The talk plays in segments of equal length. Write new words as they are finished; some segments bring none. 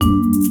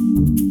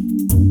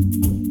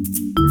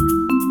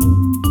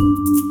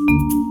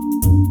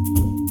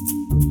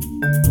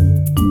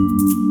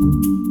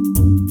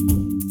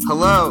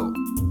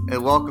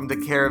welcome to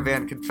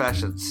Caravan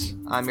Confessions.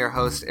 I'm your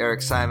host,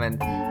 Eric Simon,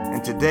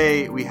 and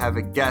today we have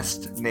a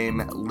guest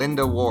named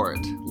Linda Ward.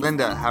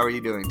 Linda, how are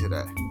you doing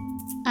today?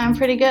 I'm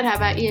pretty good. How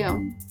about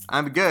you?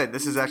 I'm good.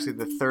 This is actually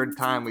the third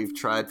time we've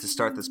tried to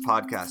start this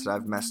podcast, and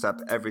I've messed up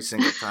every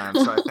single time.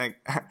 So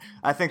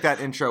I think that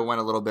intro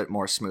went a little bit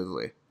more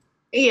smoothly.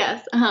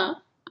 Yes.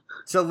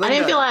 So Linda, I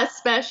didn't feel as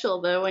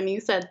special though when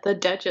you said the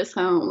Duchess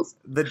Homes.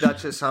 The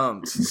Duchess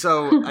Homes.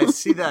 So I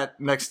see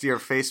that next to your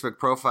Facebook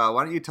profile.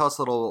 Why don't you tell us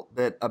a little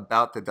bit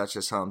about the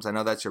Duchess Homes? I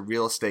know that's your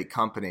real estate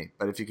company,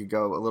 but if you could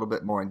go a little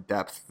bit more in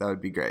depth, that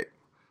would be great.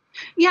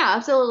 Yeah,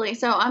 absolutely.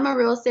 So I'm a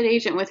real estate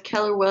agent with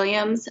Keller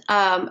Williams,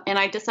 and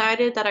I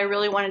decided that I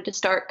really wanted to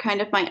start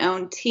kind of my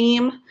own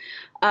team.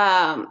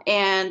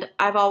 And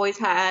I've always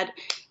had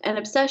an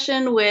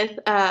obsession with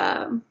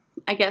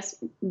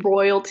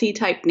royalty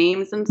type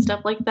names and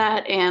stuff like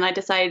that. And I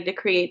decided to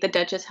create the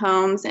Duchess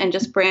Homes and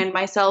just brand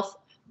myself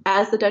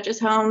as the Duchess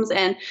Homes.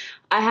 And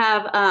I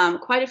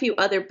have quite a few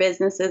other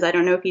businesses. I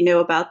don't know if you know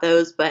about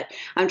those, but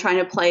I'm trying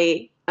to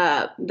play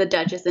the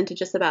Duchess into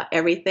just about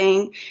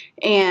everything.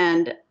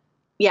 And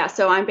yeah,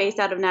 so I'm based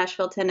out of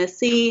Nashville,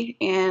 Tennessee,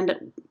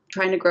 and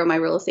trying to grow my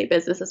real estate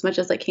business as much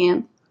as I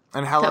can.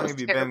 And how long have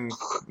you been?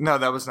 No,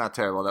 that was not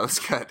terrible. That was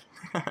good.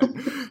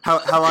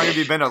 How long have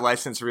you been a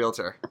licensed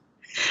realtor?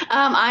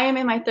 I am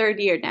in my third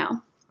year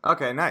now.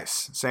 Okay,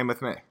 nice. Same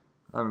with me.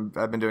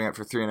 I've been doing it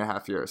for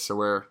 3.5 years, so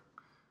we're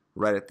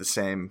right at the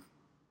same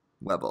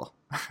level.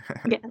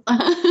 Yeah,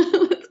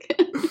 that's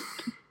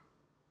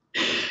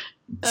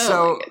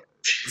good.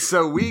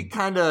 So we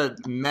kind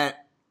of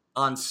met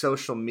on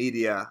social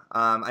media.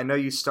 I know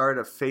you started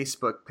a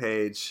Facebook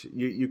page.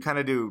 You kind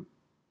of do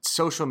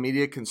social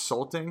media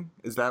consulting.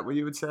 Is that what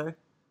you would say?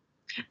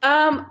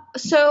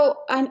 So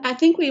I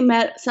think we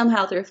met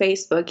somehow through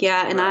Facebook,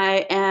 yeah, and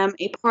Right. I am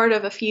a part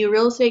of a few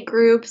real estate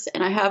groups,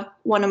 and I have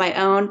one of my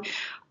own.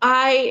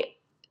 I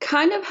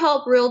kind of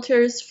help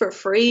realtors for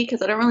free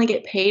because I don't really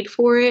get paid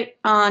for it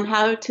on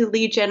how to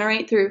lead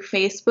generate through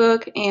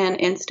Facebook and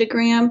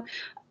Instagram.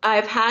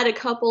 I've had a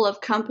couple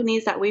of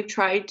companies that we've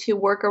tried to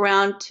work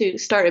around to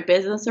start a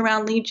business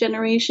around lead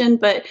generation,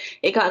 but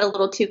it got a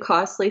little too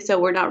costly, so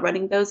we're not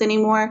running those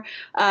anymore.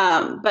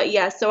 But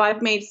yeah, so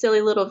I've made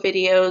silly little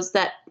videos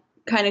that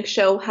kind of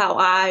show how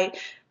I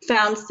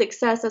found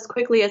success as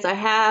quickly as I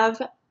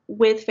have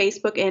with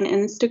Facebook and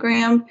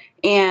Instagram,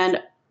 and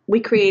we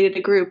created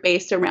a group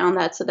based around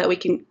that so that we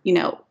can,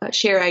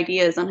 share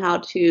ideas on how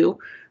to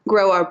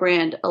grow our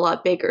brand a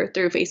lot bigger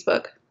through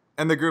Facebook.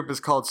 And the group is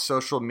called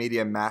Social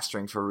Media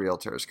Mastering for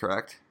Realtors,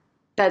 correct?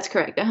 That's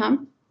correct.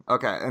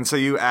 Okay, and so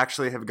you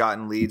actually have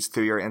gotten leads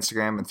through your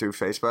Instagram and through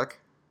Facebook?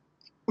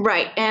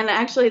 Right. And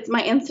actually, it's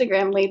my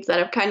Instagram leads that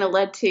have kind of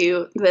led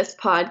to this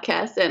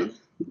podcast. And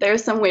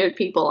there's some weird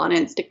people on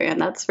Instagram,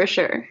 that's for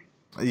sure.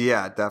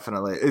 Yeah,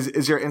 definitely.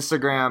 Is your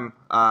Instagram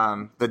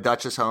the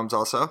Duchess Homes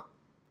also?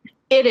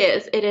 It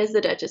is. It is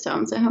the Duchess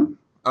Homes.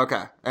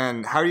 Okay.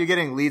 And how are you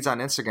getting leads on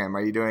Instagram?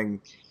 Are you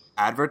doing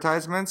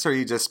advertisements, or are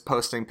you just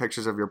posting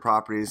pictures of your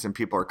properties and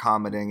people are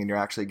commenting and you're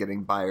actually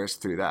getting buyers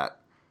through that?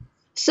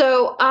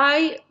 So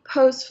I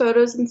post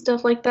photos and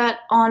stuff like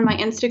that on my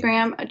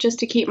Instagram just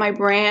to keep my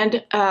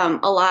brand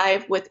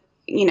alive with,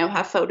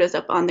 have photos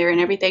up on there and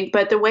everything.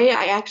 But the way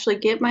I actually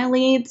get my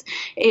leads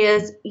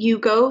is you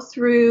go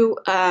through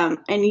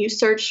and you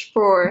search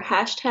for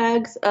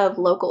hashtags of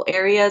local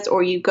areas,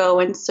 or you go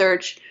and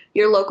search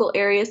your local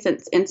area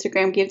since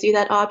Instagram gives you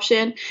that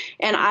option.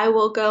 And I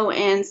will go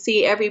and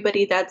see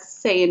everybody that's,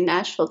 say, in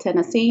Nashville,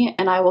 Tennessee,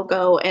 and I will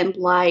go and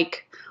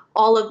like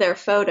all of their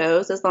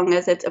photos as long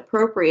as it's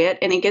appropriate,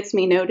 and it gets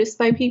me noticed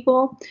by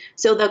people.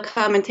 So they'll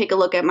come and take a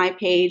look at my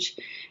page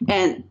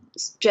and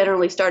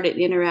generally start an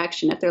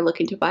interaction if they're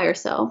looking to buy or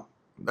sell.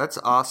 That's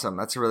awesome.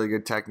 That's a really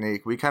good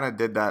technique. We kind of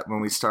did that when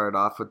we started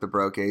off with the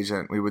broke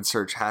agent. We would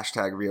search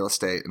hashtag real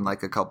estate and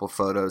like a couple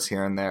photos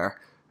here and there.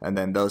 And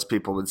then those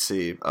people would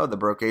see, oh, the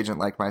broke agent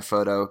liked my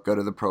photo, go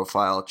to the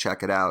profile,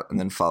 check it out, and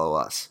then follow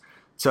us.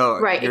 So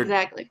right,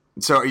 exactly.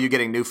 So are you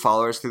getting new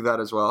followers through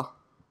that as well?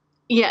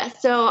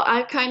 Yes, so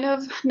I've kind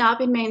of not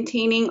been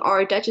maintaining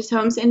our Duchess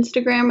Homes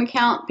Instagram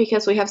account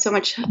because we have so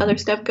much other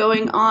stuff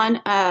going on.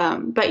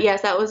 But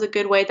yes, that was a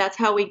good way. That's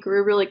how we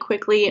grew really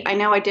quickly. I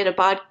know I did a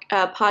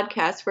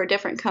podcast for a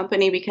different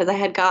company because I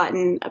had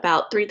gotten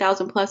about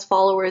 3,000 plus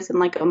followers in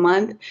like a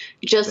month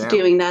just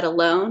doing that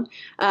alone.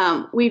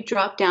 We've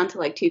dropped down to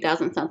like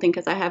 2,000 something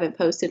because I haven't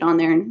posted on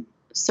there in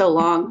so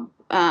long.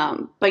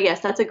 But yes,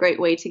 that's a great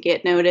way to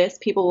get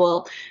noticed. People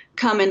will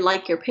come and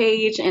like your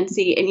page and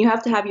see, and you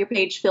have to have your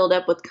page filled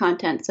up with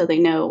content so they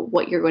know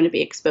what you're going to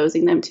be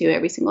exposing them to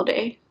every single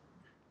day.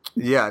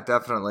 Yeah,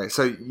 definitely.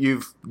 So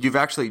you've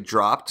actually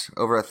dropped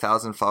over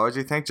 1,000 followers,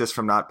 you think, just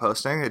from not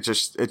posting?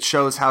 It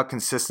shows how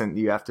consistent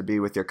you have to be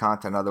with your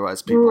content.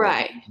 Otherwise, people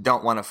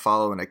don't want to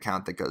follow an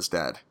account that goes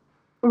dead.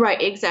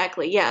 Right,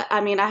 exactly. Yeah.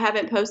 I mean, I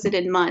haven't posted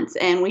in months,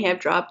 and we have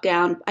dropped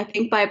down, I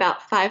think, by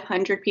about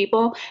 500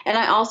 people. And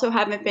I also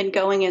haven't been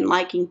going and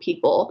liking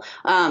people.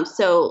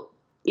 So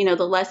the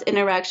less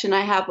interaction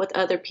I have with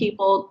other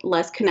people,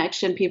 less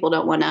connection, people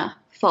don't want to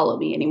follow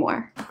me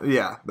anymore.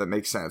 Yeah, that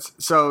makes sense.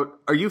 So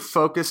are you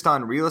focused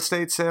on real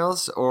estate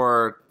sales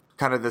or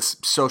kind of this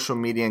social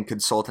media and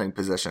consulting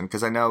position?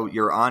 Because I know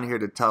you're on here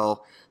to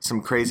tell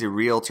some crazy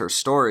realtor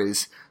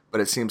stories,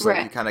 but it seems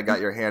like you kind of got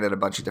your hand in a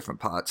bunch of different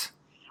pots.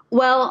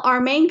 Well, our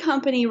main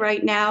company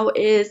right now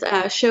is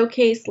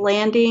Showcase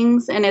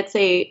Landings, and it's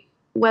a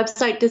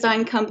website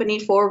design company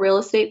for real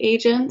estate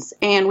agents.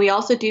 And we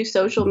also do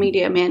social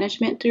media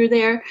management through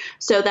there.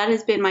 So that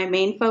has been my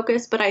main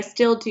focus, but I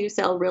still do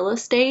sell real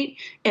estate.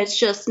 It's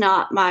just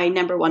not my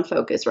number one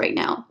focus right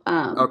now.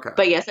 Okay.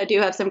 But yes, I do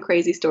have some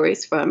crazy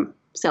stories from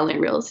selling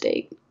real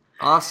estate.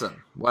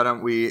 Awesome. Why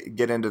don't we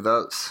get into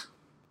those?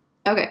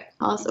 Okay,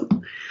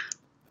 awesome.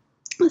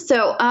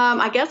 So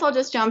I guess I'll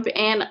just jump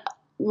in.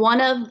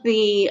 One of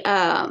the,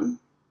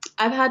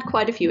 I've had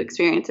quite a few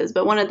experiences,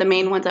 but one of the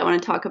main ones I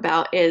want to talk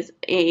about is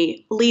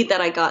a lead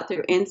that I got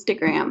through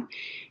Instagram.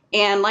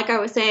 And like I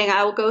was saying,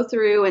 I will go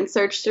through and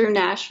search through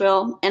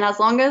Nashville. And as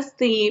long as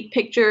the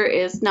picture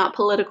is not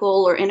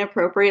political or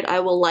inappropriate,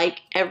 I will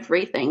like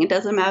everything. It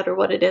doesn't matter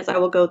what it is. I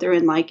will go through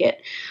and like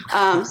it.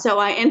 So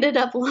I ended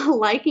up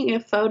liking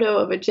a photo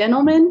of a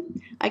gentleman.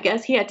 I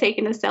guess he had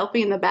taken a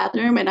selfie in the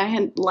bathroom and I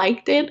had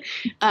liked it.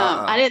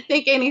 I didn't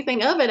think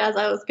anything of it as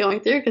I was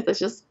going through because it's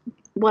just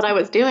what I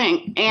was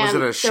doing. And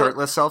was it a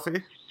shirtless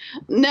selfie?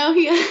 No,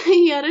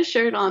 he had a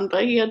shirt on,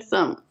 but he had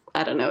some,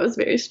 I don't know, it was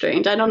very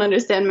strange. I don't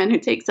understand men who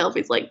take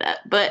selfies like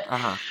that. But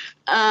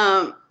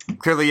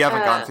clearly you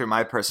haven't gone through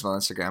my personal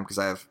Instagram because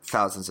I have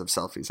thousands of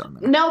selfies on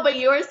there. No, but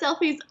your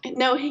selfies,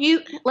 no,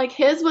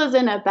 his was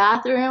in a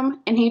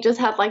bathroom and he just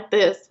had like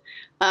this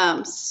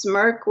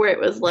smirk where it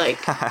was like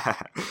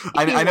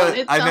I know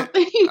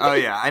oh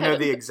yeah, I know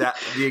the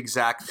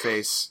exact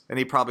face, and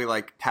he probably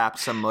like tapped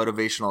some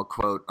motivational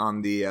quote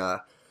on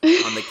the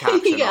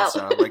caption. Yeah.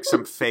 Also like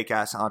some fake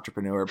ass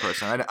entrepreneur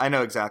person. I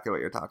know exactly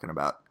what you're talking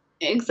about.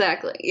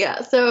 Exactly.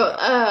 Yeah. So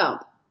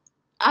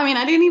I mean,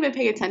 I didn't even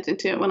pay attention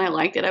to it when I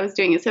liked it. I was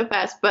doing it so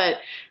fast. But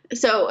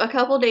so a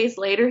couple days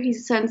later, he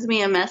sends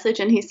me a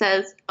message and he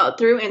says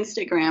through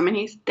Instagram, and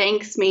he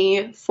thanks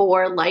me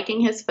for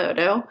liking his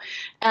photo.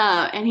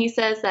 And he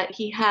says that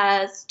he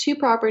has 2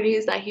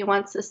 properties that he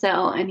wants to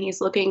sell and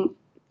he's looking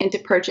into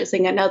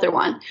purchasing another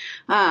one.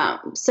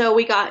 So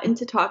we got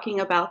into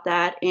talking about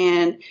that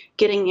and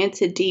getting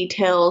into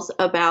details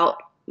about,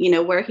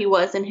 where he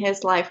was in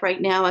his life right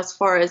now as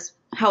far as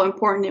how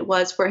important it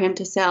was for him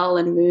to sell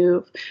and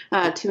move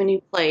to a new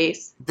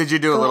place. Did you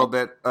do a little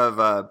bit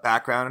of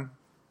background?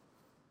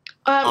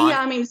 Yeah,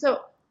 I mean,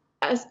 so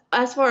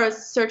as far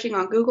as searching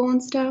on Google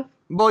and stuff?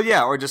 Well,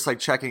 yeah, or just like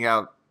checking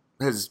out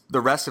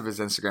the rest of his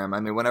Instagram. I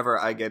mean, whenever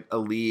I get a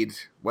lead,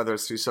 whether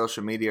it's through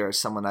social media or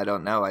someone I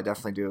don't know, I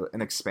definitely do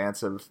an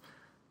expansive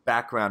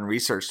background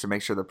research to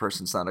make sure the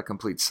person's not a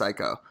complete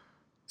psycho.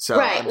 So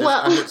right.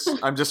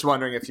 I'm just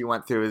wondering if you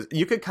went through.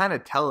 You could kind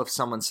of tell if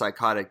someone's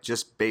psychotic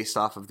just based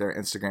off of their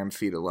Instagram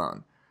feed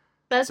alone.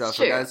 That's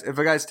true. If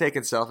a guy's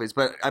taking selfies,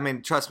 but I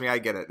mean, trust me, I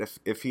get it.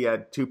 If he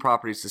had 2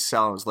 properties to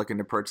sell and was looking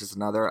to purchase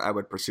another, I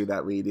would pursue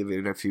that lead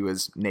even if he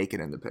was naked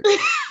in the picture.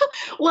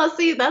 Well,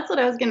 see, that's what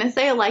I was going to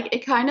say. Like,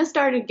 it kind of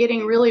started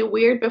getting really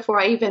weird before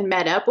I even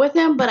met up with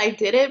him, but I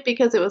did it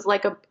because it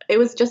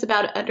was just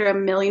about under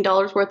 $1 million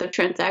worth of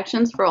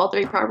transactions for all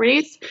 3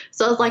 properties.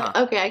 So I was like,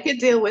 okay, I could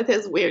deal with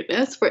his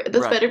weirdness.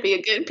 This better be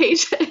a good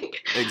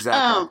paycheck.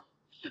 Exactly.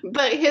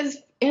 But his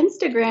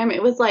Instagram,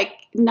 it was like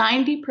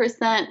 90%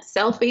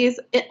 selfies,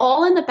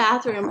 all in the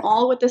bathroom,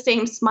 all with the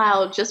same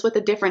smile, just with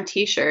a different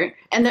t-shirt.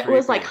 And there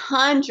was like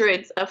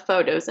hundreds of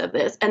photos of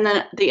this. And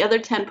then the other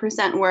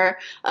 10% were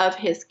of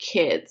his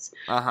kids.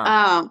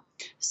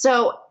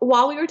 So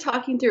while we were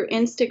talking through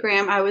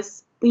Instagram, I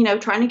was,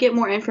 trying to get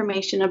more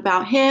information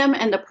about him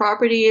and the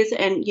properties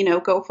and,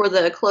 go for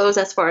the close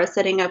as far as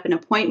setting up an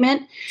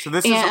appointment. So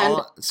this is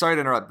all, sorry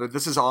to interrupt, but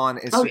this is all on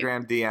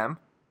Instagram DM?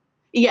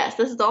 Yes,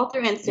 this is all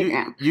through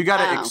Instagram. You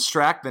got to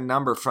extract the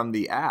number from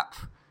the app.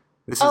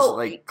 This is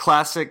like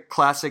classic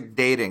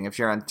dating. If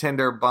you're on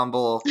Tinder,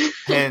 Bumble,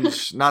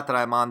 Hinge, not that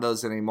I'm on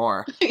those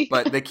anymore,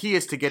 but the key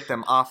is to get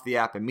them off the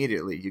app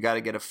immediately. You got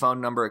to get a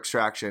phone number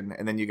extraction,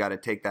 and then you got to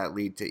take that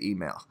lead to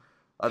email.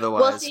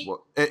 Otherwise,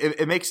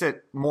 it makes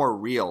it more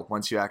real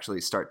once you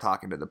actually start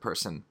talking to the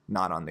person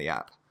not on the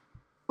app.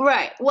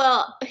 Right.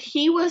 Well,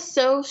 he was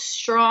so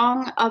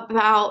strong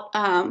about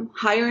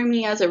hiring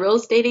me as a real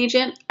estate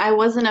agent. I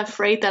wasn't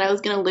afraid that I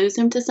was going to lose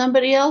him to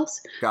somebody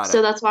else. Got it.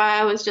 So that's why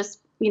I was just,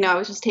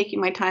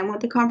 taking my time with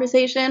the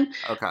conversation.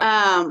 Okay.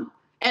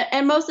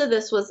 And most of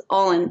this was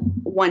all in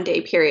one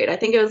day period. I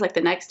think it was like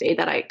the next day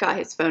that I got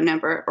his phone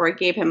number, or I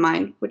gave him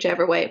mine,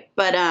 whichever way.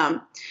 But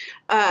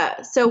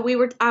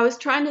so I was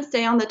trying to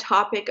stay on the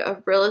topic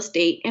of real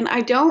estate, and I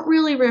don't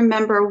really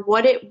remember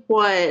what it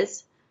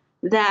was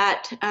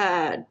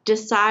that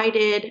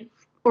decided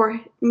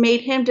or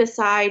made him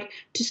decide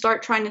to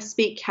start trying to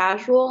speak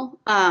casual,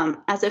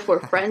 as if we're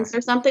friends or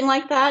something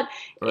like that.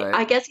 Right.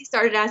 I guess he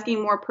started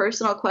asking more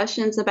personal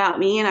questions about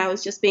me, and I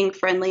was just being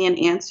friendly and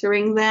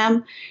answering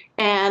them.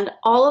 And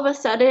all of a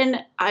sudden,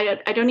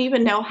 I don't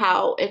even know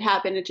how it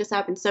happened. It just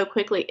happened so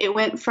quickly. It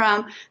went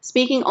from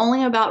speaking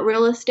only about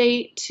real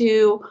estate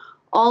to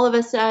all of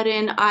a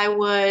sudden I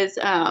was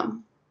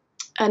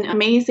an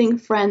amazing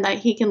friend that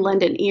he can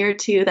lend an ear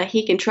to, that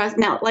he can trust.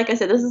 Now, like I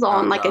said, this is all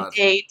Oh in like God. a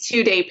day,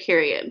 2 day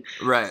period.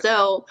 Right.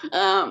 So, You went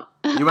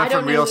I don't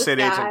from know real this estate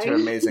agent guy. to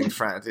amazing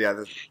friend. Yeah,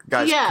 the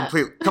guy's Yeah,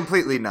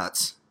 completely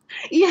nuts.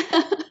 yeah.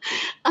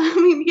 I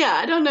mean, yeah,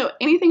 I don't know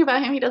anything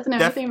about him. He doesn't know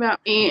Def- anything about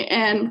me.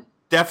 And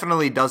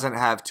Definitely doesn't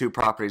have two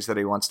properties that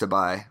he wants to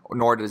buy,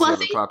 nor does he well, have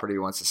a see, property he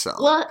wants to sell.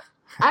 well,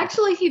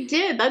 actually, he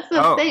did. That's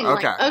the Oh, thing.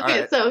 okay. Like, All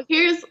okay, right. so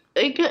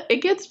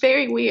it gets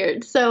very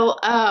weird. So,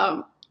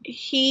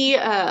 he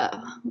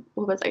where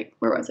was I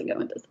going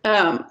with this?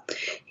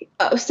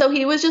 So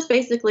he was just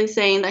basically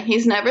saying that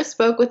he's never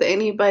spoke with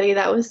anybody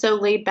that was so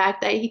laid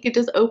back that he could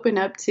just open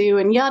up to,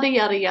 and yada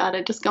yada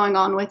yada, just going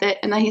on with it.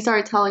 And then he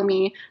started telling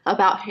me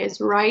about his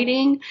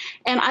writing,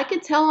 and I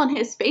could tell on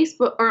his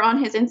Facebook, or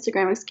on his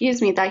Instagram,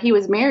 excuse me, that he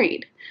was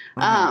married.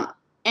 Mm-hmm.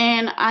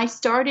 And I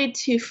started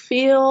to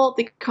feel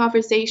the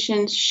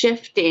conversation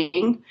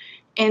shifting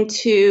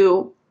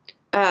into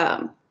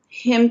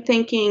him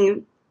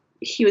thinking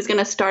he was going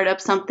to start up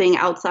something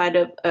outside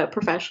of a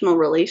professional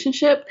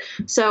relationship.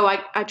 So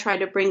I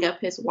tried to bring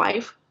up his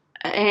wife,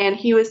 and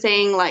he was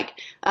saying, like,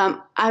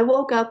 I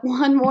woke up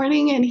one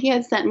morning and he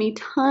had sent me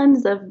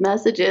tons of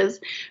messages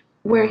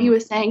where he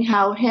was saying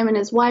how him and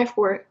his wife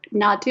were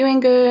not doing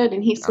good,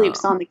 and he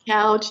sleeps on the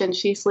couch and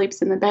she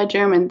sleeps in the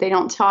bedroom, and they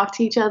don't talk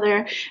to each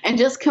other, and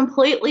just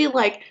completely,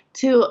 like,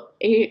 to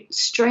a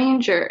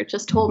stranger,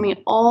 just told me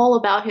all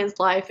about his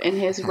life and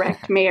his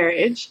wrecked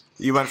marriage.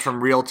 You went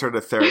from realtor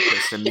to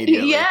therapist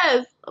immediately.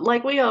 Yes,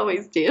 like we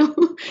always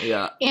do.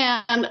 Yeah.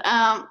 And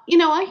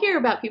I hear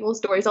about people's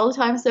stories all the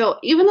time, so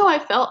even though I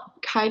felt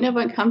kind of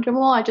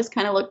uncomfortable, I just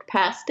kind of looked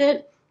past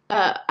it.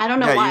 I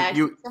don't know Yeah, why.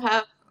 you I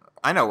have.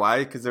 I know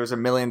why, because there's $1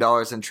 million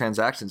in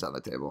transactions on the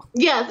table.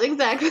 Yes,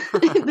 exactly.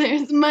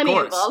 There's money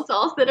involved, so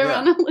I'll sit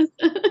around and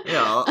listen.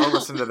 Yeah, I'll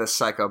listen to this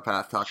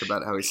psychopath talk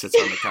about how he sits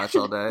on the couch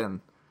all day and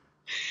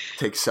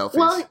takes selfies.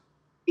 Well,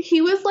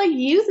 he was like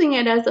using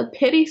it as a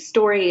pity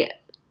story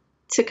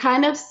to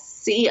kind of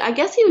see. I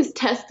guess he was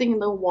testing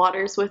the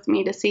waters with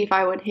me to see if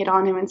I would hit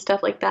on him and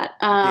stuff like that.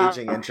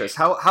 Gauging interest.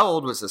 How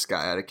old was this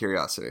guy, out of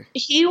curiosity?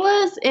 He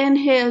was in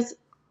his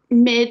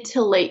mid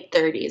to late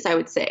 30s, I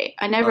would say.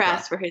 I never Okay.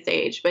 asked for his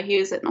age, but he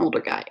was an older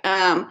guy.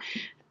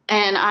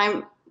 And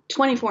I'm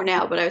 24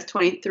 now, but I was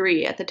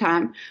 23 at the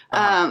time.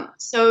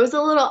 So it was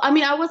a little, I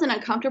mean, I wasn't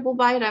uncomfortable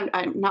by it.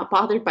 I'm not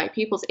bothered by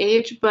people's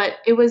age, but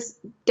it was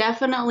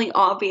definitely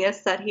obvious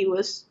that he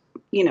was,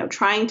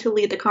 trying to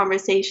lead the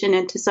conversation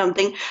into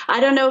something. I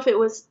don't know if it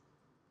was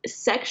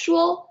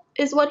sexual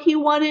is what he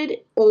wanted,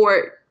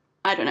 or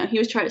I don't know. He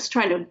was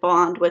trying to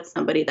bond with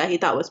somebody that he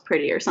thought was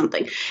pretty or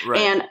something.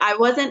 Right. And I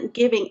wasn't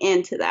giving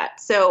in to that.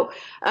 So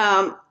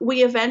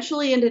we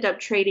eventually ended up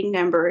trading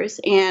numbers,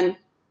 and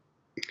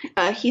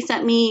he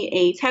sent me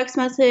a text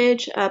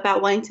message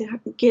about wanting to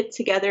get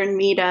together and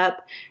meet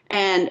up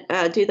and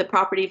do the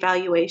property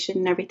valuation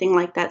and everything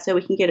like that, so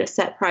we can get a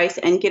set price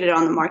and get it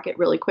on the market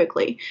really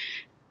quickly.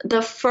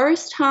 The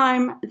first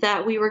time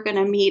that we were going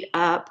to meet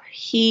up,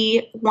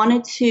 he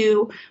wanted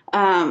to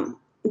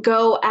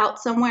go out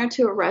somewhere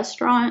to a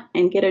restaurant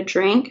and get a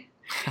drink.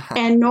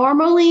 And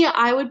normally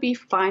I would be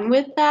fine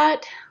with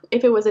that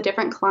if it was a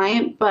different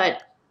client,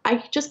 but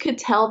I just could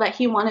tell that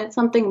he wanted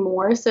something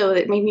more, so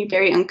it made me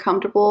very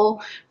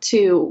uncomfortable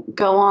to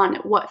go on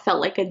what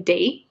felt like a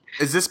date.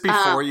 Is this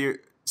before you?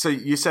 So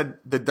you said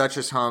the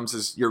Duchess Homes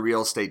is your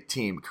real estate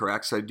team,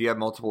 correct? So do you have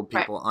multiple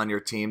people on your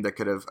team that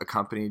could have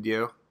accompanied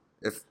you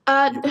if you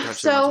potentially went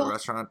to the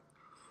restaurant?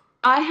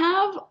 I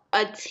have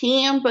a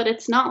team, but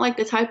it's not like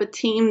the type of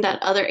team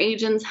that other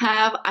agents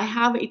have. I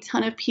have a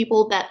ton of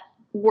people that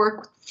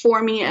work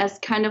for me as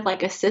kind of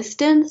like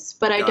assistants,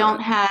 but I don't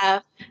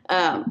have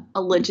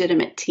a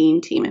legitimate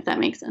team, if that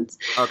makes sense.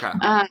 Okay.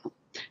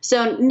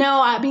 So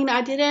no, I mean,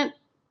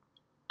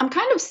 I'm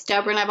kind of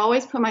stubborn. I've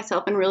always put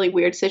myself in really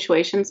weird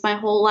situations my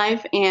whole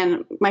life,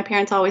 and my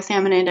parents always say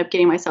I'm going to end up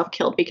getting myself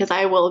killed because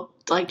I will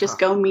just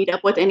go meet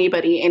up with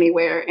anybody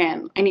anywhere,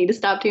 and I need to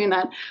stop doing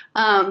that.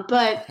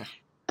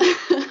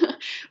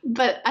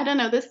 But I don't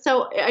know this.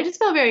 So I just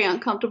felt very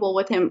uncomfortable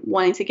with him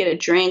wanting to get a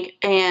drink.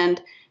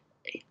 And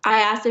I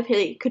asked if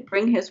he could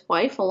bring his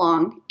wife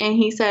along. And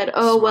he said,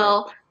 oh, Smart.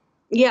 well,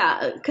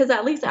 yeah, because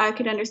at least I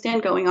could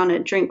understand going on a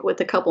drink with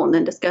a couple and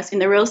then discussing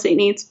the real estate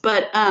needs.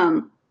 But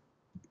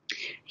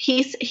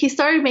he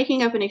started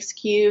making up an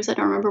excuse. I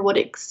don't remember what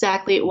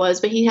exactly it was,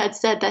 but he had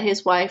said that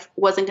his wife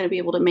wasn't going to be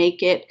able to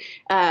make it.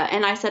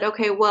 And I said,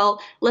 okay, well,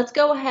 let's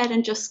go ahead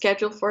and just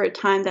schedule for a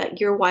time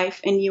that your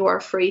wife and you are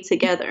free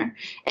together.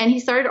 And he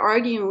started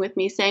arguing with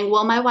me saying,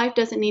 well, my wife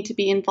doesn't need to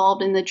be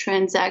involved in the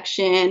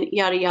transaction,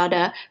 yada,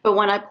 yada. But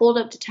when I pulled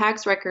up the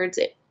tax records,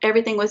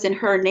 everything was in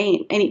her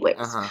name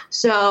anyways.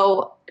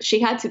 So she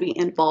had to be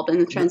involved in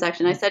the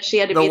transaction. I said she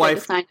had to be there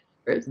to sign.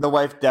 The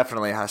wife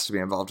definitely has to be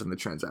involved in the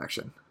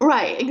transaction.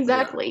 Right,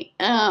 exactly.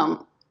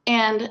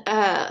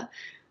 Yeah.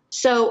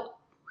 So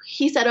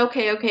he said,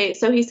 okay.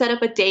 So he set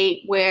up a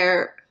date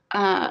where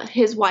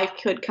his wife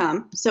could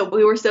come. So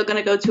we were still going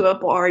to go to a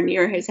bar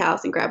near his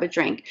house and grab a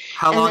drink.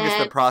 How long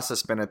has the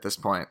process been at this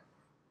point?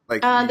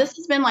 Like this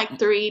has been like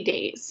 3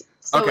 days.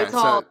 So it's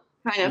all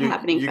kind of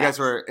happening fast. You guys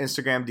were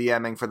Instagram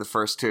DMing for the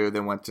first 2,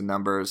 then went to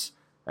numbers,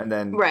 and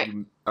then... Right.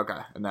 And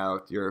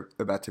now you're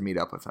about to meet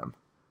up with him.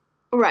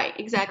 Right,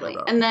 exactly.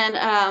 And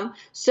then,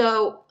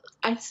 so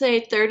I'd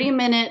say 30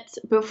 minutes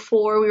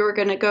before we were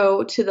going to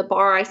go to the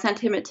bar, I sent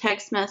him a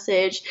text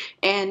message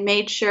and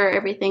made sure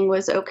everything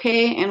was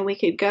okay and we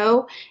could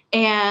go.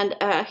 And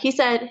he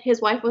said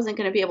his wife wasn't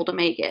going to be able to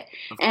make it.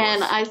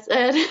 And I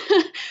said,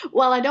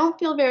 well, I don't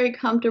feel very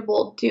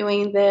comfortable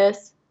doing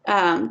this.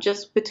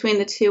 Just between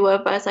the two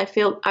of us,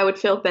 I would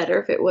feel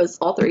better if it was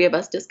all 3 of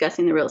us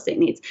discussing the real estate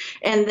needs.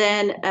 And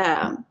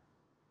then,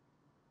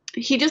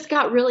 he just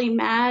got really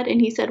mad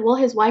and he said, well,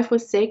 his wife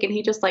was sick, and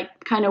he just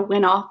like kind of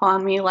went off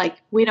on me like,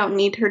 we don't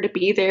need her to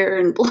be there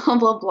and blah,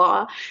 blah,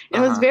 blah. It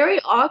was very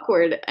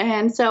awkward.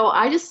 And so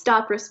I just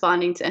stopped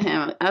responding to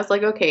him. I was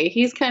like, okay,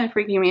 he's kind of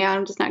freaking me out.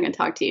 I'm just not going to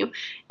talk to you.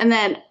 And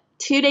then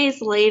 2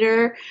 days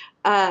later,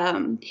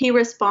 he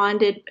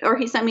responded, or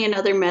he sent me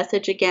another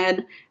message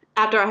again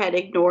after I had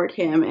ignored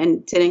him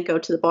and didn't go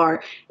to the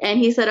bar. And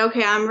he said,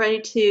 okay, I'm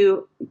ready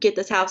to get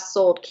this house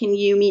sold. Can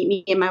you meet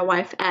me and my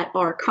wife at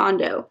our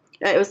condo?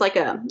 It was like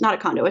not a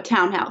condo, a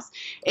townhouse.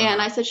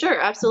 And I said, sure,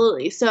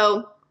 absolutely.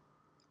 So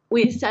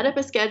we set up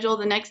a schedule.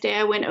 The next day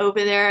I went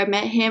over there. I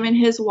met him and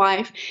his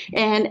wife,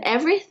 and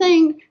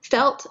everything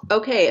felt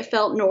okay. It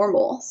felt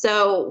normal.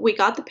 So we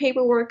got the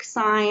paperwork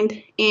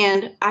signed,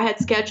 and I had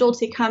scheduled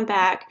to come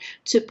back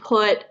to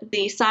put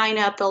the sign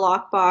up, the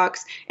lockbox,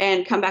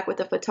 and come back with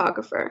a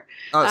photographer.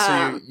 Oh,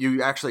 so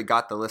you actually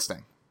got the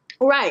listing.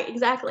 Right,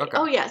 exactly. Okay.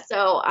 Oh, yeah.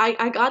 So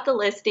I got the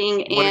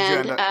listing.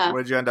 What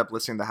did you end up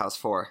listing the house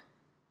for?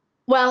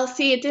 Well,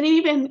 see, it didn't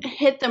even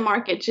hit the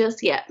market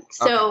just yet.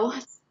 So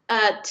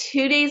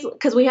 2 days,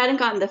 because we hadn't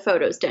gotten the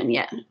photos done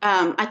yet.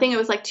 I think it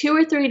was like 2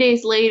 or 3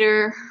 days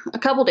later, a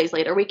couple days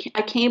later,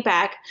 I came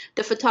back.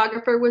 The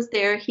photographer was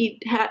there. He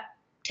had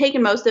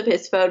taken most of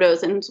his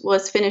photos and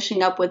was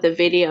finishing up with the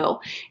video.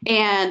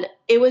 And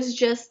it was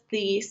just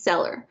the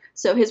seller.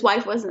 So his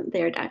wife wasn't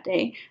there that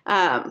day.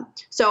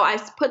 So I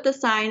put the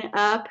sign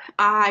up.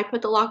 I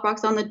put the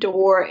lockbox on the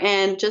door,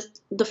 and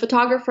just the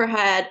photographer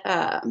had...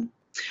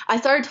 I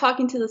started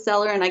talking to the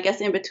seller, and I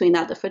guess in between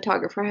that, the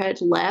photographer had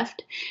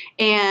left,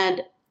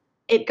 and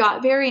it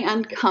got very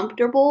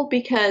uncomfortable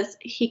because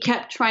he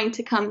kept trying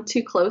to come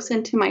too close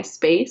into my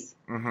space.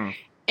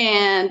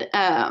 And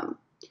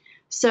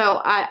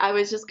so I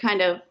was just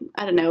kind of,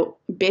 I don't know,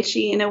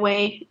 bitchy in a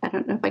way. I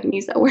don't know if I can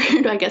use that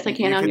word. I guess I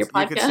can on your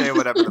podcast. You can say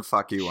whatever the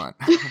fuck you want.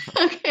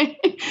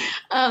 Okay.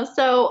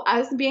 So I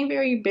was being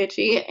very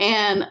bitchy,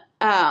 and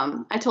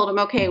I told him,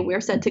 okay, we're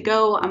set to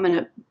go. I'm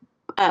going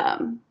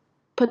to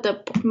put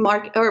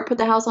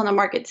the house on the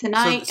market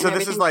tonight. So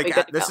this is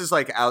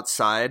like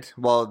outside.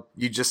 Well,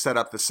 you just set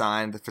up the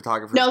sign. The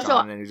photographer's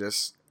gone, and you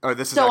just. Oh,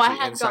 this is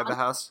actually inside the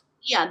house.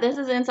 Yeah, this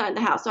is inside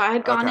the house. So I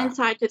had gone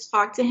inside to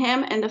talk to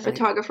him, and the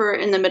photographer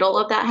in the middle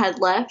of that had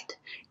left.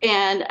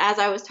 And as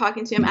I was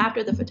talking to him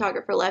after the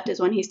photographer left,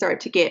 is when he started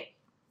to get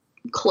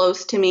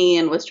close to me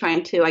and was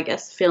trying to, I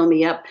guess, fill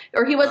me up.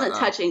 Or he wasn't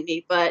touching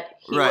me, but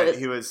he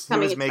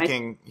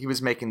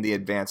was making the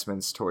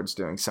advancements towards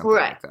doing something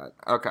like that.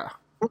 Okay.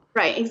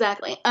 Right,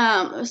 exactly.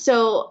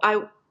 So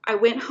I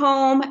went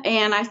home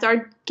and I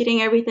started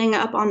getting everything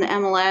up on the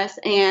MLS,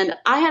 and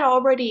I had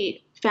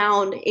already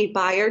found a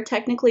buyer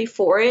technically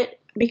for it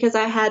because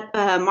I had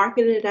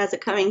marketed it as a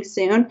coming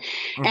soon,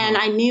 and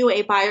I knew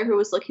a buyer who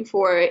was looking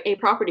for a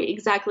property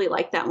exactly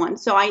like that one.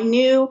 So I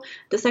knew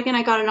the second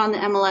I got it on the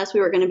MLS,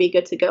 we were going to be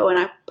good to go, and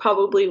I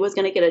probably was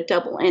going to get a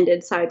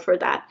double-ended side for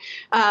that.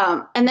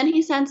 And then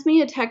he sends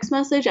me a text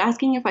message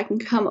asking if I can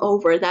come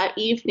over that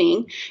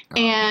evening,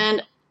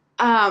 and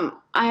I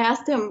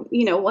asked him,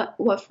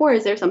 what for?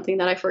 Is there something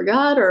that I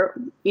forgot, or,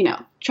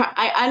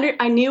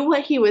 I knew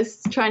what he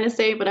was trying to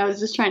say, but I was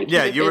just trying to keep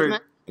it business.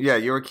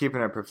 You were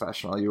keeping it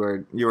professional.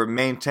 You were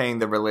maintaining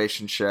the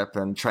relationship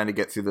and trying to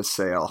get through the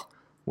sale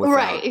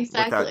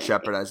without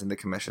jeopardizing the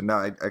commission. No,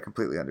 I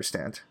completely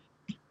understand.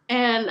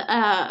 And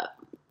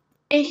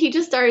he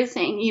just started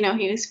saying,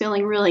 he was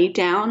feeling really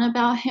down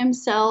about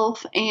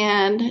himself,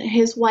 and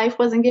his wife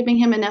wasn't giving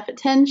him enough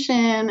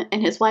attention,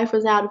 and his wife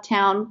was out of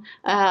town,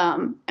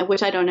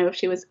 which I don't know if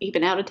she was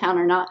even out of town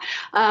or not.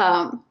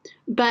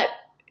 But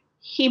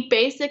He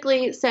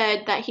basically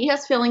said that he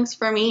has feelings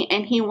for me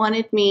and he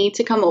wanted me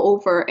to come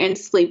over and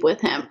sleep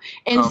with him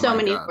in Oh so my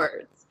many God.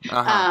 words.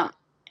 Uh-huh.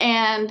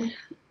 And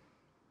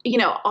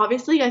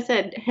obviously I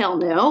said hell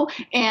no.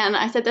 And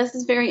I said, this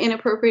is very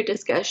inappropriate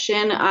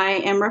discussion. I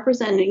am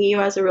representing you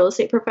as a real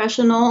estate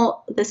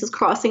professional. This is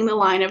crossing the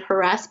line of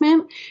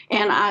harassment.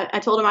 And I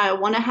told him I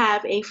want to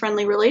have a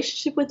friendly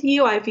relationship with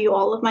you. I view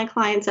all of my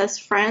clients as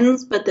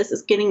friends, but this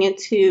is getting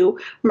into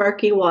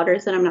murky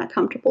waters that I'm not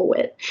comfortable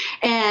with.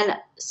 And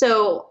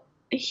so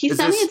he Is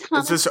sent me a this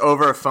ton is this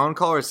over a phone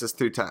call or is this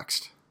through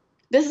text?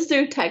 This is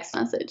through text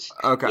message.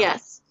 Okay.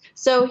 Yes.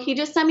 So he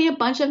just sent me a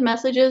bunch of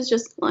messages,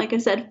 just like I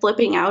said,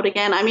 flipping out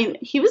again. I mean,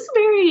 he was a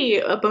very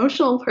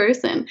emotional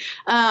person.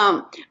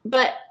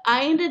 But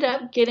I ended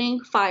up getting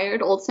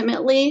fired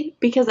ultimately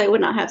because I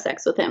would not have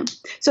sex with him.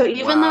 So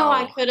even though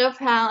I Wow. could have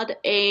had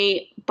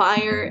a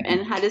buyer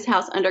and had his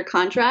house under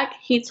contract,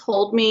 he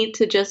told me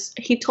to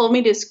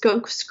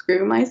go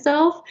screw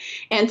myself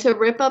and to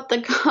rip up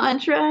the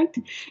contract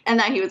and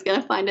that he was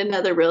going to find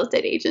another real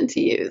estate agent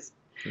to use.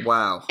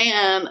 Wow.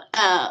 And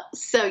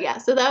so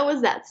that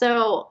was that.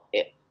 So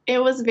it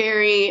was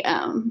very,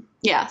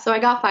 so I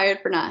got fired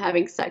for not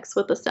having sex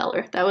with the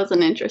seller. That was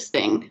an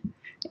interesting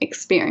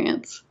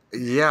experience.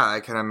 Yeah,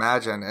 I can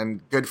imagine.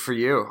 And good for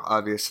you,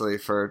 obviously,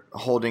 for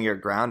holding your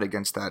ground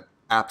against that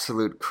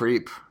absolute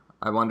creep.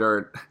 I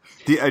wonder,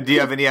 do you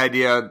have any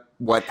idea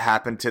what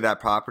happened to that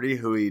property,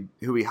 who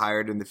he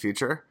hired in the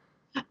future?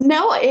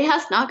 No, it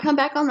has not come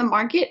back on the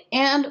market.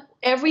 And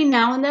every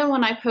now and then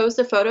when I post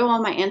a photo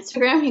on my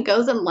Instagram, he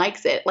goes and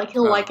likes it. Like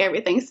he'll like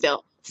everything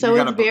still. So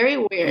it's very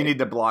You weird. need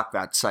to block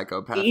that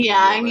psychopath Yeah,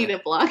 I need immediately.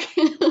 to block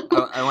him.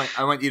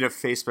 I want you to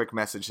Facebook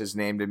message his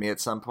name to me at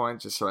some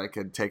point, just so I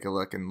could take a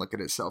look and look at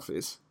his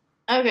selfies.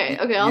 Okay,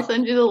 I'll You,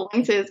 send you the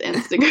link to his yeah,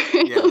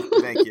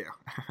 Instagram. thank you.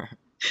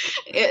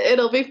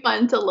 It'll be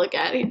fun to look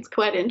at. It's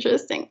quite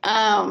interesting.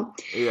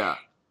 Yeah.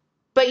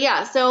 But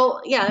yeah, so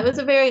yeah, it was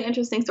a very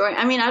interesting story.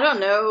 I mean, I don't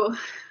know.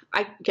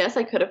 I guess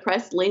I could have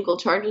pressed legal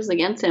charges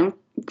against him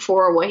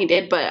for what he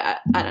did, but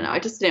I don't know. I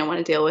just didn't want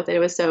to deal with it. It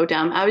was so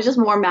dumb. I was just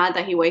more mad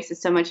that he wasted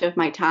so much of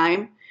my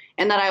time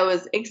and that I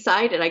was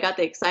excited. I got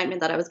the excitement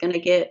that I was going to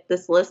get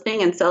this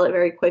listing and sell it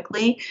very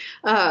quickly,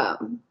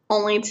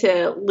 only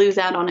to lose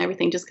out on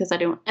everything just because I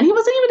didn't. And he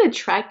wasn't even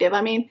attractive.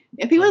 I mean,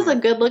 if he was a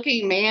good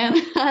looking man,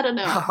 I don't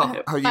know.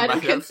 You I'd might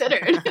have have.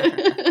 considered.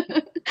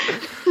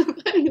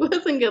 But he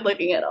wasn't good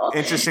looking at all.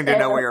 Interesting to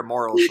know where your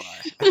morals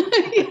lie.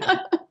 Yeah.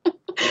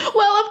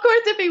 Well, of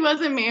course, if he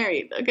wasn't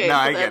married. Okay. No, So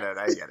I get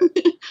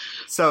it.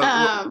 So,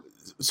 Um,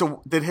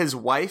 so did his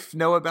wife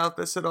know about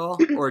this at all,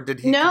 or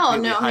did he No,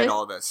 completely no, hide his-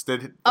 all this?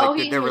 Did Oh,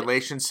 did he their knew.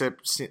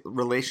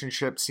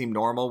 relationship seem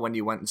normal when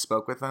you went and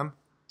spoke with them?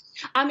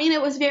 I mean,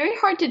 it was very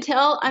hard to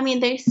tell. I mean,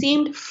 they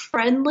seemed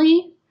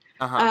friendly.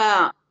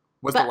 Uh-huh.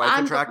 Was the But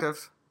wife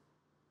attractive?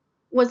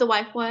 Was the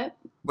wife what?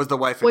 Was the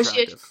wife Was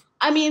she? attractive?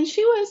 I mean,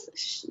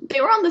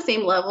 they were on the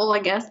same level, I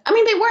guess. I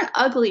mean, they weren't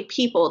ugly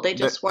people. They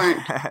just weren't.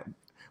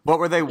 What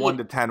were they, 1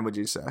 to 10? Would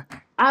you say?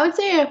 I would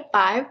say a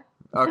 5.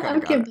 Okay, I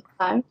would got give it. it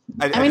a 5. I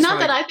I mean, just not wanna-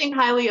 that I think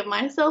highly of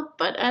myself,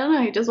 but I don't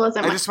know. He just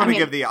wasn't. I just want to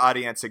give the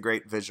audience a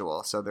great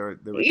visual, so there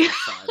were Yeah.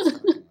 fives.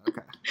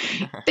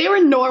 Okay. They were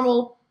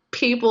normal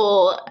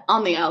people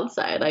on the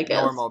outside, I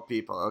guess. Normal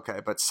people,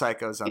 okay, but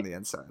psychos on the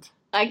inside.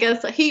 I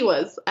guess he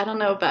was. I don't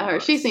know about her.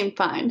 She seemed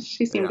fine.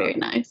 She seemed very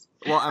nice.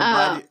 Well,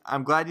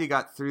 I'm glad you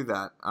got through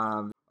that.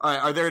 All right,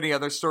 are there any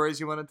other stories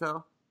you want to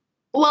tell?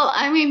 Well,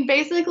 I mean,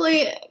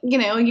 basically,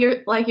 you're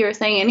like you were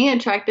saying, any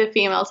attractive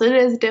females, it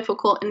is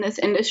difficult in this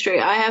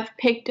industry. I have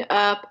picked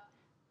up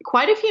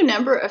quite a few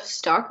number of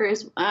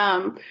stalkers.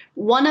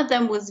 One of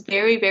them was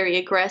very, very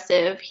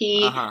aggressive.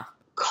 He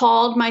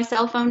called my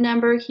cell phone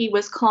number. He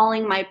was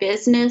calling my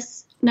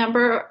business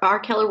number, our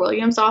Keller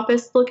Williams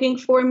office, looking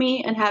for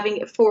me and having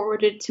it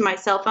forwarded to my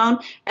cell phone.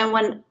 And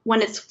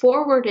when it's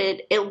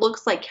forwarded, it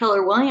looks like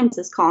Keller Williams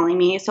is calling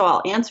me, so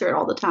I'll answer it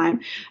all the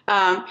time.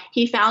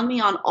 He found me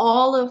on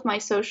all of my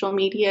social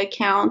media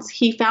accounts.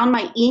 He found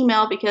my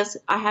email because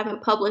I have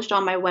it published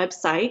on my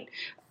website.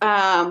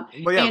 Well,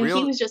 yeah, and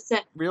he was just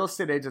saying, real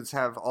estate agents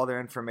have all their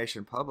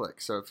information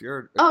public. So if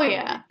you're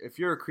if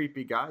you're a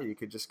creepy guy, you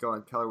could just go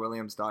on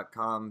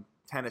kellerwilliams.com,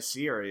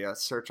 Tennessee area,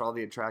 search all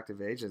the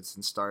attractive agents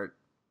and start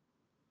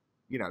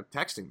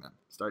texting them,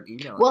 start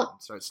emailing them,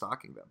 start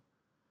stalking them.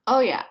 Oh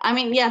yeah. I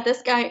mean, yeah,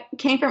 this guy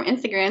came from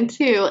Instagram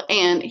too,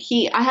 and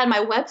I had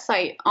my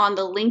website on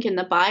the link in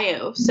the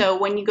bio. So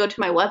when you go to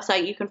my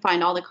website, you can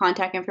find all the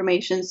contact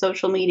information,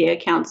 social media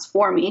accounts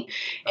for me.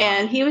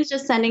 And he was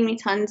just sending me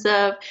tons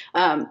of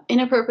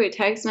inappropriate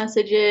text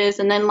messages,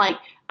 and then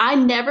I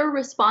never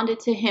responded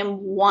to him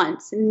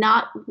once,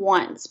 not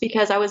once,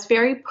 because I was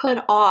very put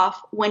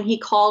off when he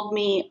called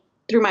me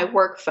through my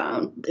work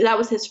phone. That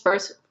was his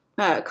first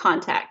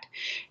contact.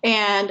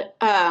 And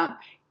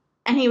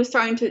and he was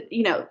starting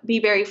to, be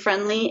very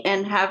friendly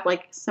and have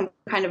like some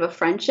kind of a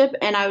friendship.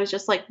 And I was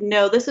just like,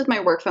 no, this is my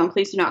work phone.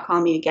 Please do not call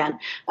me again.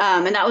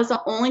 And that was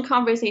the only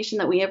conversation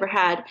that we ever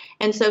had.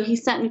 And so he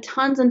sent me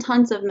tons and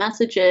tons of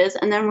messages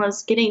and then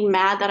was getting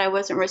mad that I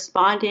wasn't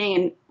responding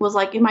and was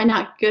like, am I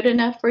not good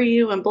enough for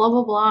you? And blah,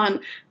 blah, blah. And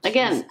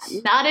again,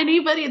 not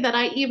anybody that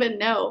I even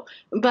know,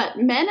 but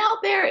men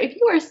out there, if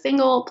you are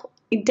single,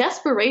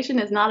 desperation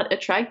is not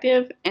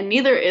attractive, and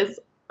neither is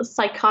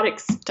psychotic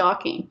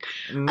stalking.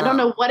 No. I don't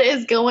know what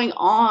is going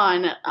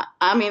on.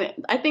 I mean,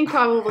 I think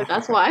probably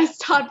that's why I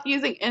stopped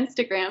using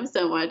Instagram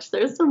so much.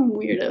 There's some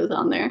weirdos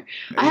on there.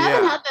 I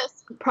haven't had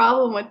this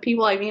problem with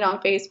people I meet on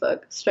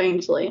Facebook,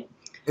 strangely.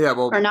 Yeah,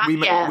 well,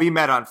 we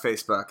met on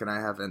Facebook, and I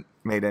haven't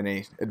made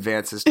any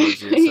advances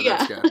towards you, so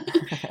that's good.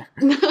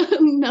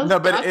 No,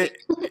 but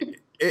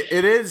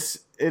it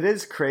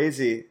is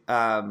crazy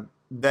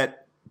that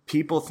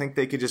people think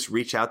they could just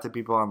reach out to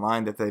people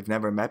online that they've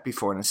never met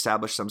before and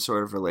establish some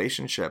sort of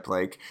relationship.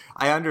 Like,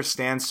 I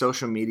understand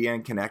social media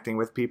and connecting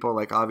with people.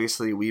 Like,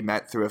 obviously, we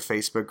met through a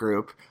Facebook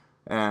group,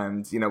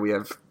 and we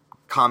have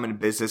common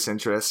business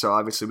interests, so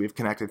obviously we've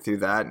connected through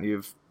that, and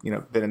you've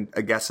been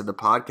a guest of the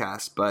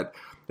podcast. But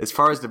as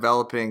far as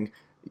developing,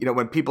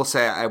 when people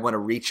say I want to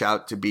reach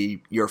out to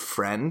be your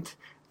friend,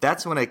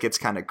 that's when it gets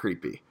kind of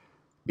creepy,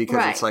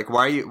 because It's like,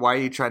 why are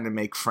you trying to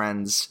make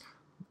friends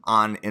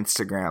on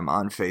Instagram,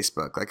 on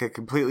Facebook? Like, I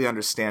completely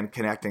understand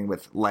connecting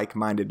with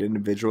like-minded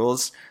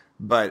individuals,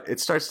 but it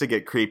starts to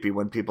get creepy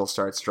when people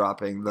starts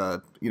dropping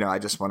the, I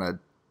just want to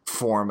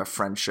form a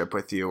friendship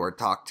with you or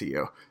talk to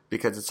you,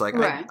 because it's like,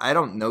 I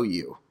don't know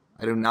you.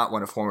 I do not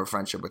want to form a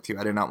friendship with you.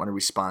 I do not want to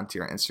respond to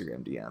your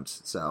Instagram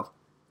DMs. So,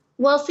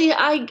 well, see,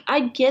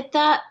 I get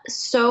that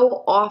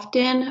so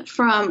often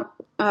from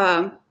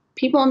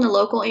people in the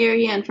local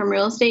area and from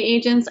real estate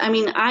agents. I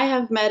mean, I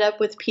have met up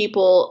with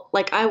people,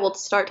 like I will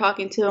start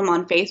talking to them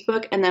on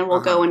Facebook, and then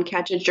we'll go and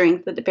catch a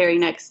drink the very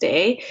next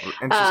day.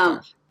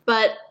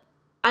 But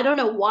I don't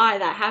know why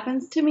that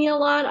happens to me a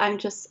lot.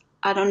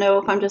 I don't know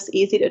if I'm just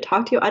easy to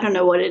talk to. I don't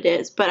know what it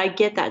is, but I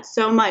get that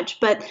so much.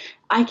 But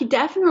I could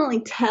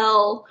definitely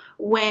tell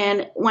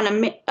when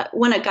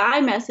a guy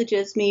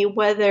messages me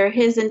whether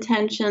his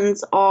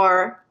intentions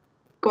are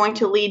going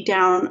to lead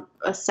down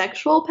a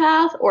sexual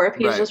path, or if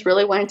he's just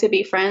really wanting to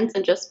be friends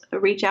and just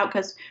reach out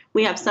because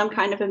we have some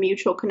kind of a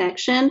mutual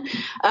connection.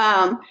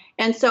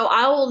 And so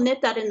I will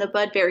nip that in the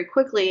bud very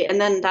quickly, and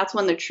then that's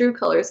when the true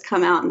colors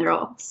come out and they're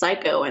all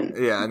psycho and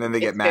and then they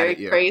get mad at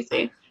you.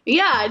 Crazy.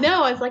 Yeah, I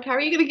know. I was like, how are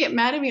you going to get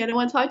mad at me? I don't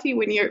want to talk to you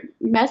when you're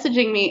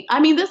messaging me. I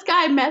mean, this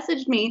guy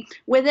messaged me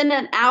within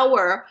an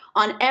hour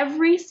on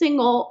every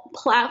single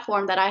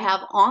platform that I have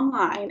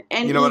online,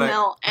 and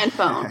email and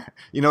phone.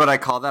 You know what I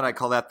call that? I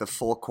call that the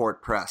full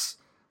court press.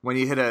 When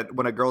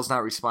a girl's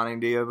not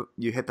responding to you,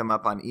 you hit them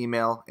up on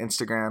email,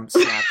 Instagram,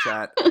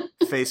 Snapchat,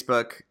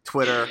 Facebook,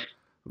 Twitter,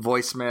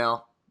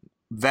 voicemail,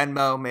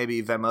 Venmo,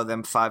 maybe Venmo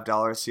them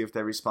 $5, see if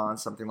they respond,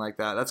 something like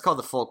that. That's called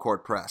the full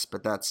court press,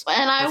 but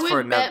I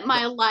would bet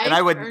my life. And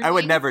I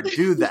would never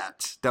do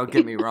that. Don't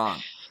get me wrong.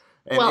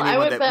 And well, I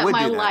would bet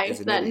my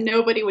life that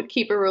nobody would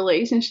keep a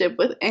relationship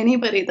with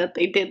anybody that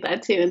they did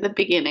that to in the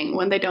beginning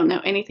when they don't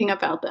know anything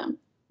about them.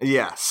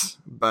 Yes,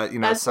 but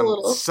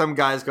some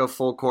guys go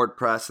full court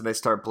press and they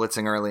start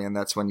blitzing early, and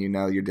that's when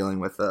you're dealing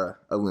with a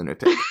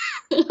lunatic.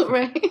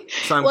 Right.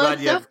 So I'm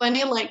glad it's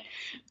funny, like,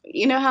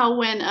 you know how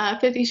when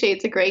 50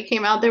 Shades of Grey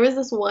came out, there was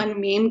this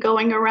one meme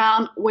going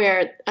around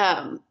where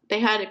they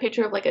had a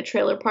picture of like a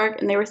trailer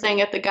park, and they were saying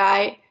if the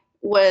guy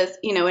was,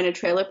 in a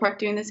trailer park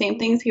doing the same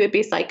things, he would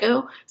be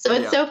psycho. So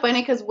it's so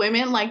funny because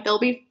women, like, they'll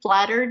be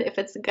flattered if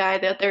it's a guy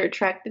that they're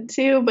attracted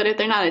to, but if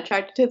they're not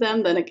attracted to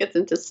them, then it gets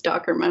into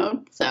stalker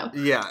mode. So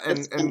yeah,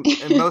 and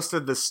most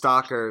of the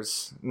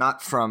stalkers,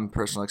 not from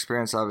personal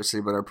experience,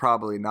 obviously, but are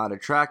probably not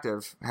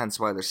attractive, hence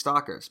why they're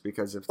stalkers,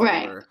 because if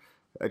they were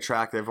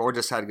attractive or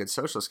just had good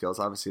social skills,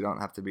 obviously you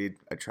don't have to be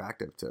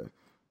attractive to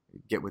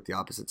get with the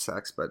opposite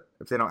sex, but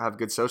if they don't have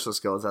good social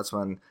skills, that's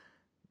when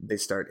they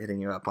start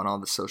hitting you up on all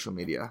the social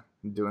media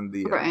and doing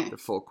the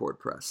full court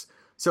press.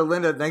 So,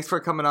 Linda, thanks for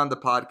coming on the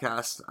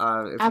podcast.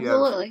 If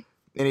Absolutely. You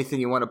have anything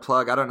you want to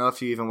plug, I don't know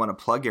if you even want to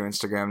plug your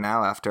Instagram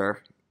now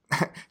after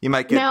you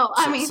might get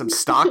some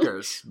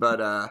stalkers,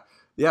 but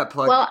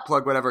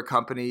plug whatever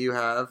company you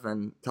have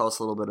and tell us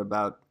a little bit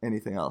about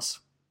anything else.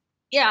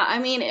 Yeah, I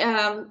mean,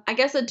 I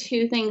guess the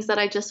two things that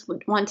I just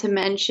want to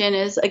mention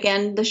is,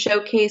 again, the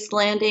showcase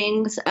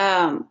landings.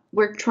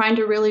 We're trying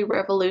to really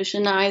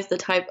revolutionize the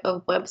type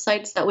of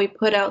websites that we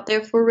put out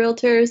there for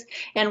realtors,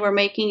 and we're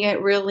making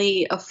it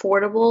really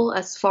affordable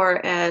as far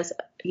as,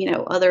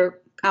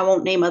 I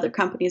won't name other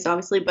companies,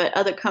 obviously, but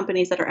other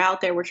companies that are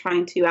out there we're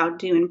trying to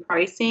outdo in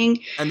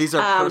pricing. And these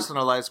are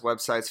personalized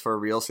websites for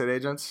real estate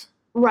agents?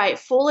 Right,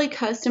 fully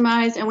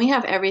customized, and we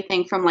have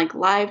everything from like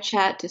live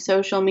chat to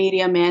social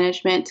media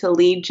management to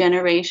lead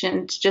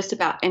generation to just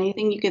about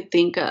anything you could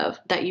think of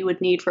that you would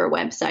need for a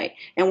website,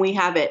 and we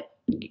have it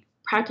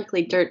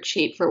practically dirt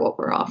cheap for what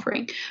we're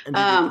offering. And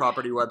do you do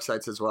property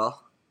websites as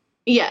well?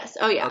 Yes.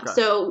 Oh, yeah. Okay.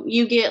 So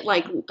you get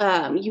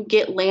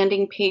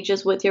landing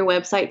pages with your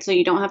website, so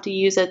you don't have to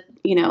use a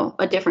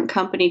different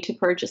company to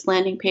purchase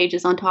landing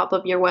pages on top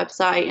of your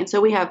website. And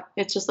so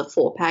it's just a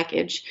full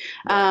package.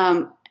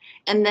 Right.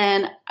 And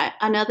then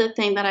another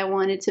thing that I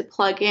wanted to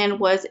plug in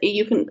was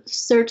you can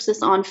search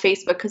this on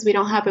Facebook because we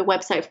don't have a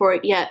website for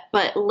it yet.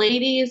 But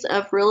Ladies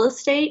of Real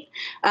Estate,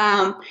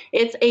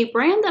 it's a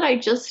brand that I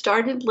just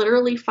started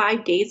literally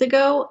 5 days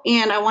ago,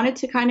 and I wanted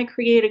to kind of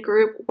create a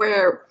group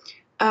where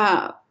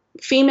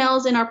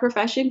females in our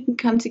profession can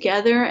come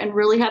together and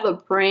really have a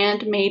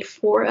brand made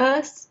for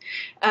us.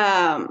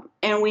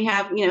 And we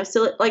have,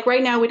 so like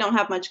right now we don't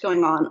have much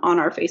going on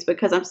our Facebook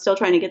because I'm still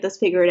trying to get this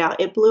figured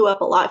out. It blew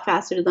up a lot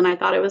faster than I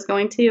thought it was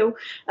going to.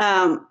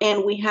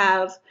 And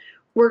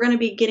we're going to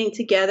be getting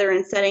together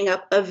and setting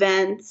up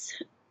events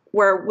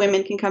where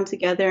women can come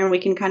together and we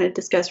can kind of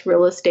discuss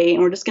real estate,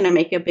 and we're just going to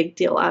make a big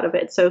deal out of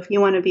it. So if you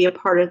want to be a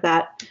part of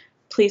that,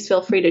 please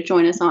feel free to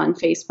join us on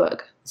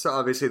Facebook. So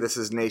obviously this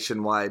is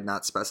nationwide,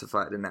 not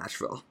specified in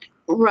Nashville.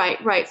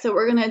 Right. So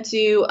we're going to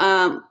do,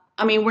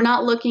 we're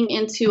not looking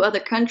into other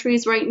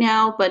countries right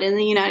now, but in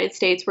the United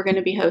States, we're going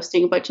to be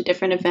hosting a bunch of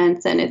different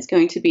events, and it's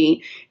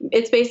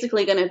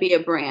basically going to be a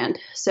brand.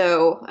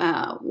 So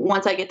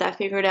once I get that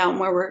figured out and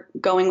where we're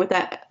going with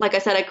that, like I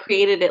said, I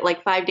created it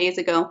like 5 days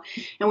ago,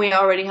 and we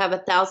already have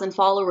 1,000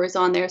 followers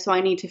on there. So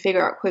I need to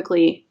figure out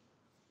quickly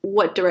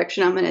what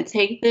direction I'm going to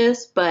take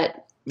this,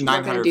 but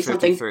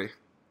 953.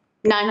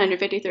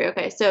 953.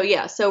 Okay.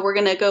 So we're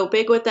going to go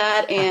big with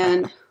that.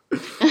 And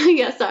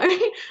yeah, sorry.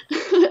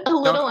 A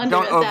little under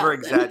Don't 1,000. over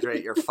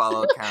exaggerate your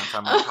follow count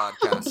on my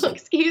podcast.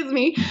 Excuse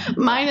me.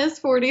 Minus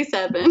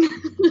 47.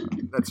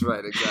 That's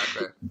right.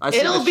 Exactly.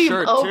 It'll be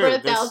over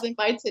 1,000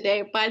 by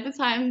today. By the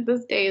time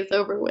this day is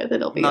over with,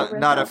 it'll be over 1,000.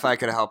 Not if I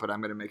could help it.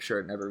 I'm going to make sure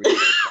it never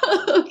reaches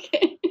 1,000.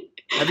 Okay.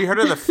 Have you heard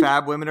of the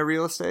Fab Women of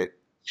Real Estate?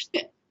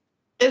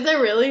 Is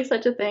there really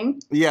such a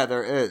thing? Yeah,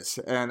 there is.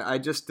 And I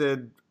just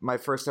did my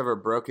first ever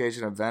Broke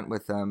Agent event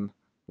with them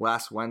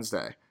last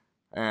Wednesday.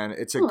 And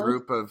it's a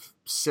group of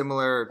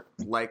similar,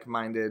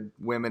 like-minded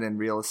women in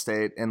real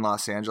estate in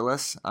Los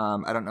Angeles.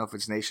 I don't know if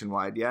it's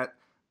nationwide yet,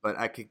 but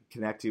I could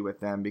connect you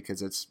with them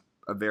because it's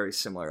a very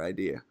similar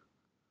idea.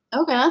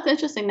 Okay, that's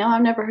interesting. No,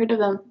 I've never heard of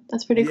them.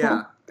 That's pretty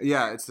cool.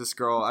 Yeah, it's this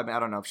girl. I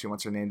don't know if she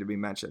wants her name to be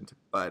mentioned,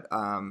 but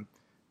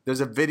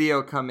there's a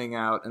video coming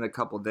out in a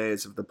couple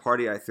days of the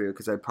party I threw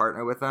because I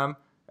partner with them,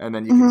 and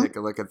then you can take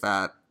a look at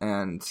that,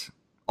 and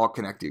I'll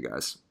connect you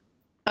guys.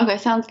 Okay,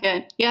 sounds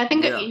good. Yeah, I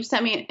think you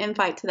sent me an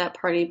invite to that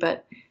party,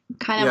 but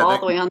kind of all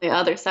the way on the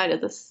other side of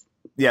this.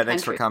 Yeah,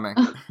 thanks for coming.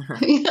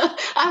 Yeah,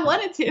 I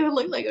wanted to. It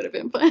looked like it would have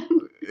been fun.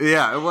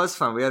 Yeah, it was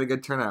fun. We had a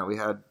good turnout. We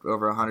had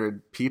over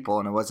 100 people,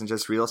 and it wasn't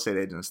just real estate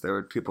agents. There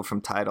were people from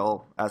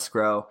title,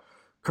 escrow,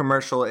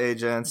 commercial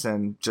agents,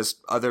 and just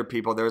other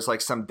people. There was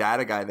like some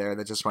data guy there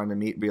that just wanted to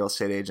meet real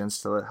estate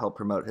agents to help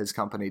promote his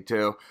company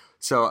too.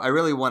 So I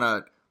really want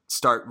to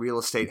start real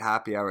estate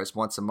happy hours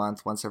once a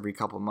month, once every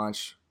couple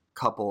months.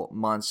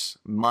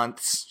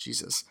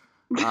 Jesus.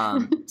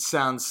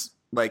 Sounds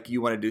like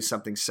you want to do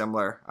something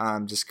similar.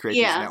 Just create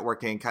these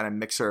networking kind of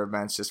mixer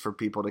events just for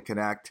people to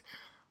connect.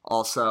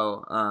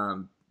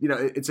 Also,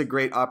 it's a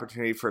great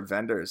opportunity for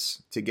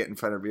vendors to get in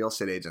front of real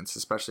estate agents,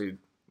 especially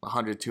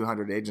 100,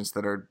 200 agents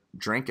that are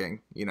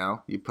drinking.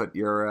 You put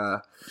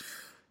your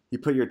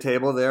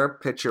table there,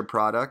 pitch your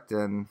product,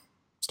 and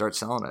start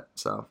selling it.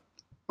 So.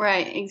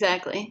 Right,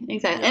 exactly.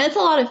 Yeah. And it's a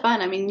lot of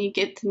fun. I mean, you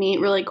get to meet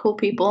really cool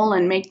people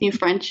and make new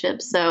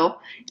friendships. So,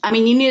 I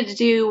mean, you need to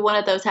do one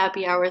of those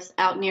happy hours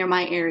out near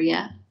my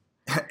area.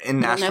 In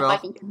Nashville?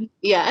 In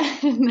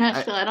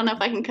Nashville. I don't know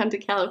if I can come to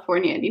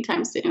California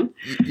anytime soon.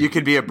 You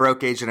could be a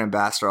Broke Agent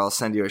ambassador. I'll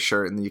send you a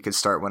shirt, and then you could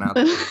start one out.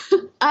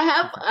 I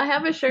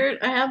have a shirt.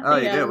 I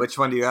have you do? Which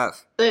one do you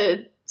have?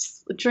 The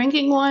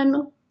drinking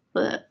one,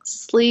 the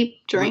sleep,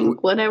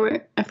 drink,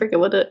 whatever. I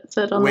forget what it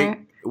said on there.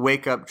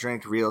 Wake up,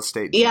 drink, real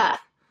estate. Drink. Yeah.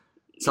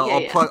 So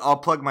I'll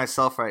plug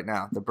myself right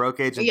now.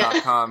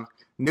 TheBrokeAgent.com.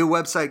 New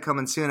website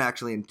coming soon,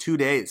 actually, in 2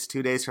 days.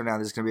 2 days from now,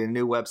 there's going to be a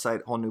new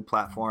website, whole new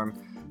platform,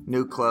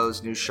 new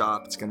clothes, new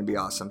shop. It's going to be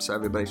awesome. So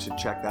everybody should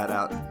check that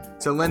out.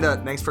 So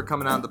Linda, thanks for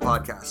coming on the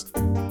podcast.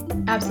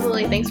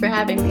 Absolutely. Thanks for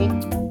having me.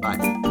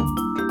 Bye.